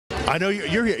I know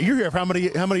you're here. You're here for how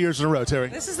many years in a row, Terry?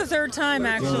 This is the third time,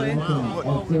 actually. You know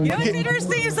what's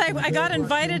interesting is I got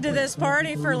invited to this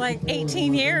party for like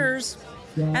 18 years,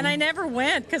 and I never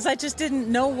went because I just didn't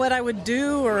know what I would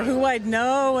do or who I'd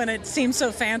know, and it seemed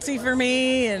so fancy for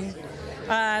me. And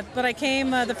but I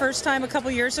came the first time a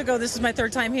couple years ago. This is my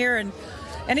third time here, and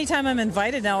anytime I'm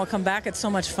invited now, I'll come back. It's so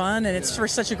much fun, and it's for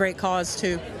such a great cause,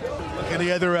 too. Any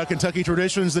other Kentucky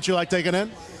traditions that you like taking in?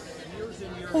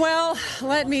 Well,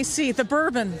 let me see. The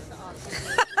bourbon.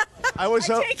 I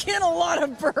take in a lot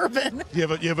of bourbon. You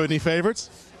have any favorites?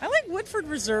 I like Woodford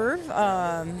Reserve.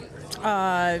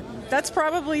 That's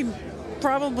probably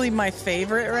my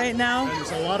favorite right now.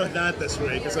 There's a lot of that this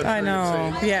week. I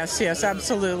know. Yes,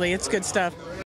 absolutely. It's good stuff.